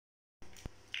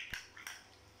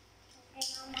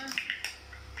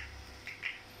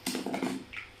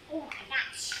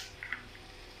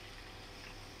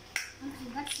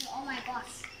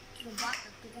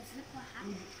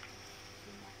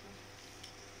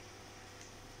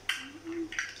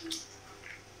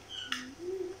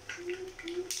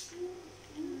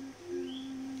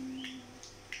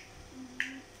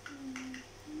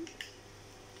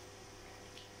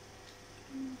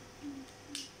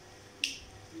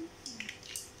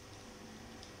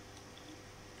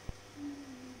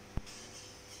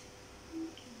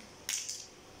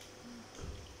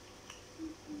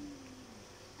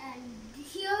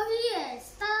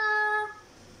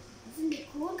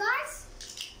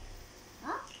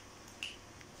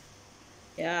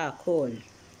Yeah, cool.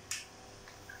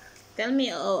 Tell me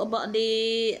about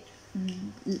the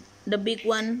big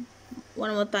one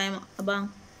more time,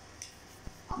 Abang.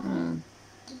 Okay.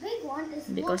 The big one is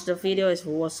because the video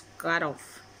was cut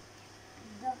off.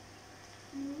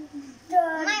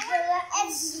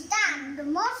 It's done. The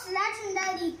most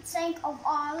legendary saint of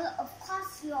all. Of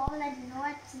course, you already know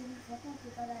it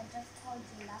because I just told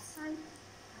you last time.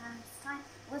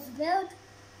 Was built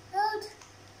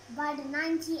by the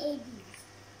 1980s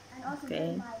and also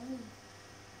built by me,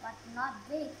 but not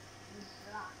big with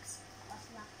blocks.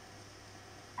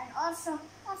 And also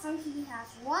he has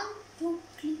 1, 2,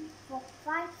 3, 4,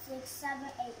 5, 6, 7,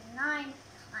 8, 9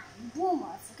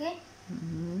 boomers. Okay.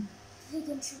 He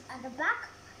can shoot at the back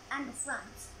and the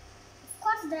front. Of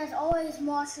course, there's always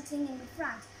more shooting in the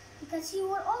front because he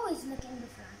will always look in the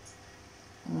front.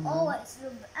 Always,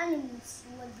 the enemies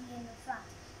will be in the front.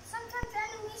 Sometimes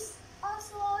enemies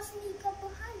also sneak up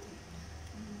behind him,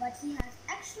 but he has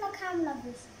extra camera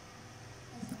vision.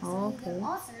 So he can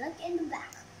also look in the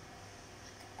back,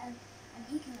 and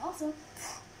he can also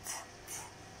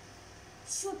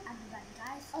shoot at the back,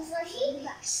 guys. Also, he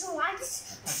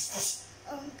shoots.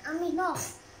 No.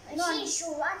 He shoots.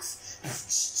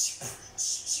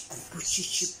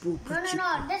 No.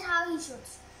 That's how he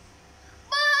shoots.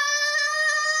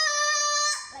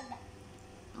 Like that.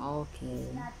 Okay.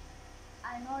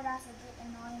 I know that's a bit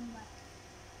annoying, but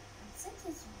since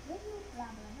it's video,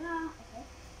 blah blah blah. Okay.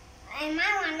 And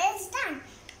my one is done.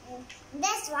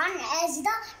 This one is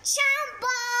the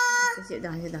shampoo. Sit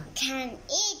down. Can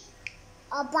eat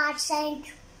a bad saint.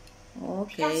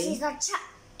 Okay. That is a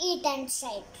eaten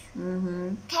saint.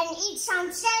 Can eat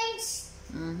some saints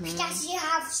because you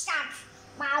have shot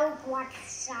mouth water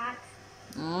shot.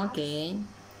 Okay.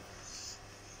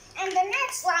 And the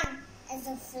next one is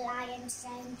a flying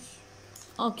saint.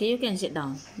 Okay, you can sit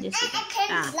down. Just sit down. I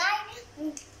can fly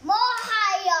more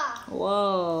higher.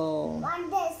 Whoa. One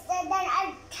day, then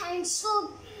I can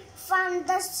shoot from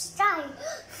the sky.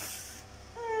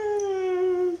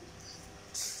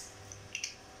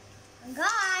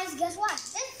 Guys, guess what?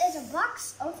 This is a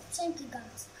box of safety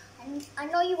guns. And I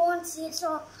know you won't see it,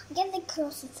 so get it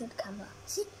closer to the camera.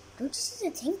 See? Don't you see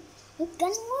the thing? The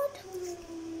gun mode?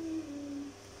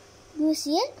 Do you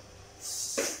see it?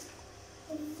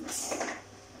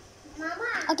 Mama.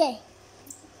 Okay.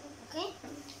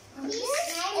 This is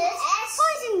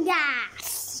poison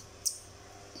gas.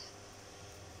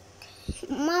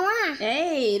 Mama.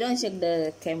 Hey, don't shake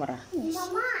the camera.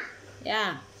 Mama.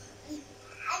 Yeah.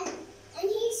 And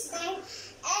his name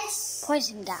is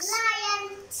Poison gas. Lion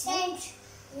Saint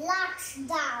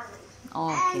Lockdown.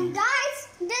 Okay. And guys,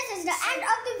 this is the end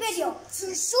of the video.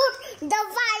 To shoot the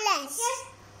violence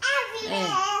everywhere.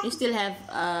 Hey, you still have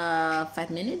 5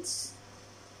 minutes.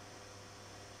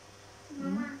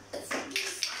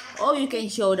 Oh, you can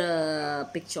show the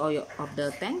picture of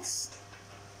the tanks.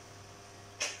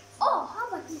 Oh, how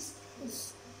about this?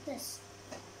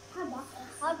 How about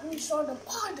I will show the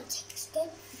politics, okay?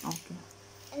 Okay.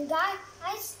 And guys,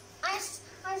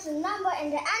 I remember in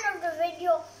the end of the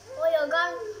video where you're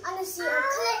gonna see a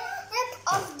clip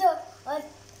of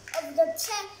the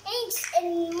tanks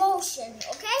in motion,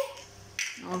 okay?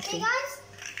 Okay, guys.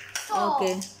 So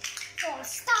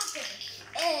starting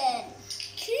in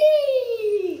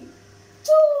 3,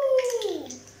 2,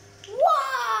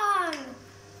 1.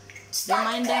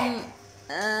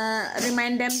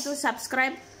 Remind them to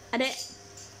subscribe, Adek.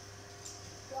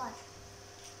 What?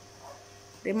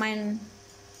 Remind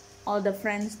all the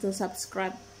friends to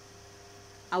subscribe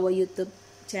our YouTube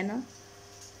channel.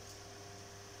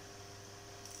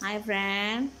 Hi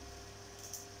friend,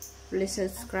 please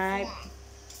subscribe.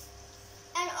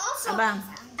 And also, Abang.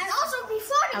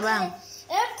 Before the Abang,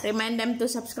 clip, remind them to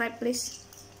subscribe, please.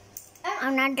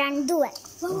 I'm not gonna do it.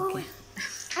 Okay.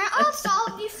 And also,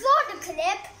 before the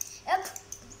clip,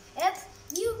 if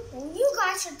you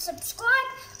guys should subscribe,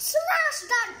 smash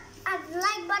that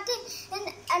like button,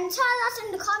 and tell us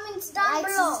in the comments down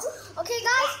below. Okay,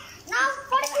 guys. Now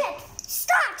for the clip.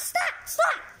 Start.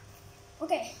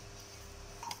 Okay.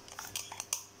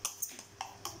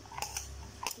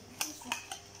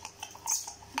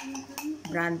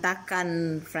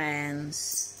 Berantakan, friends.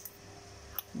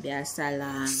 Biasa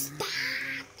lang.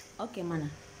 Oke,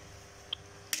 mana?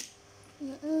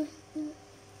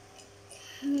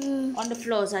 On the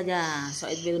floor saja, so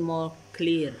it will more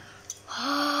clear.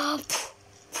 What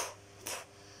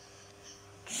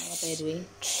are you doing?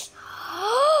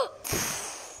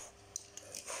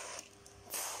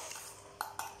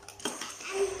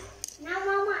 Now,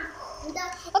 Mama.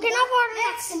 Okay, now for the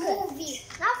next movie.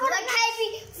 Now for the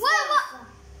heavy. What?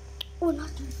 Oh,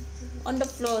 not On the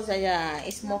floor saja,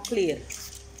 it's more clear.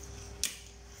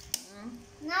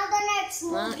 Now the next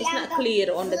move. It's not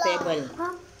clear on the table.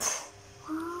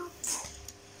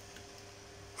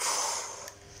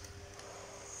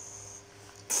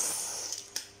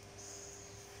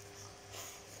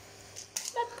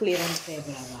 Not clear on the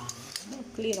table, abang. Not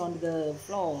clear on the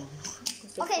floor.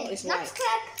 The Okay, floor is let's white.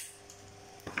 click.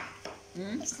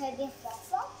 Let's click this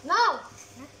floor. No.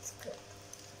 Let's click.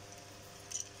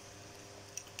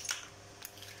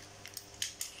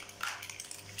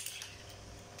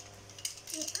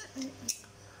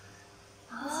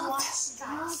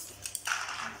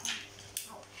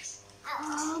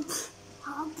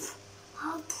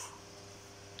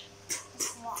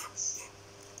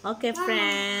 Oke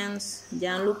friends,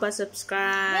 jangan lupa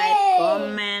subscribe, Yay.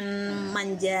 komen,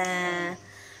 manja,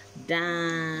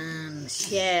 dan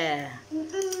share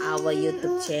our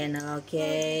YouTube channel.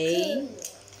 Okay,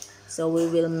 so we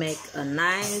will make a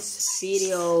nice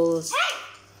videos.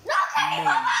 No,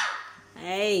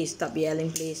 Hey, stop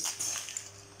yelling please,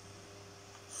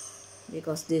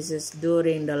 because this is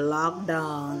during the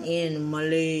lockdown in Now for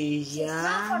Malaysia.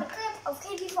 the clip of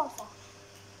KD44.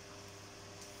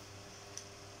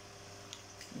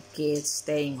 Kids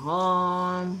staying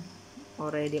home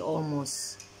already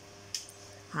almost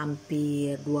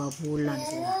hampir 2 bulan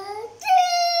sudah.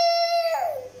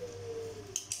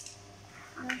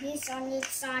 He's only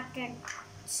started.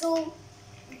 So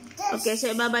this. Okay,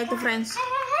 say bye bye to friends.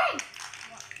 Hey.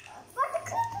 But the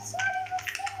clip is not even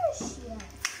finished yet.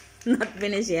 Not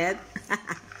finished yet.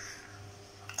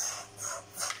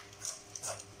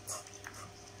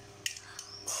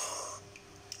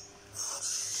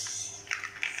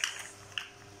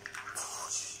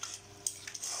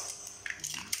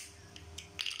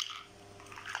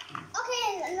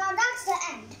 Okay, now that's the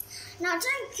end. Now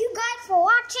thank you guys for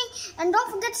watching, and don't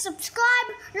forget to subscribe,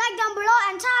 like down below,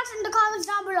 and tell us in the comments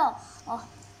down below. Oh,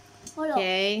 hold on.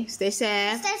 Okay, stay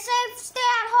safe. Stay safe, stay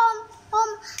at home,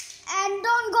 and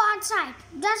don't go outside.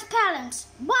 Just parents.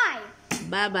 Bye.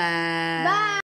 Bye bye. Bye.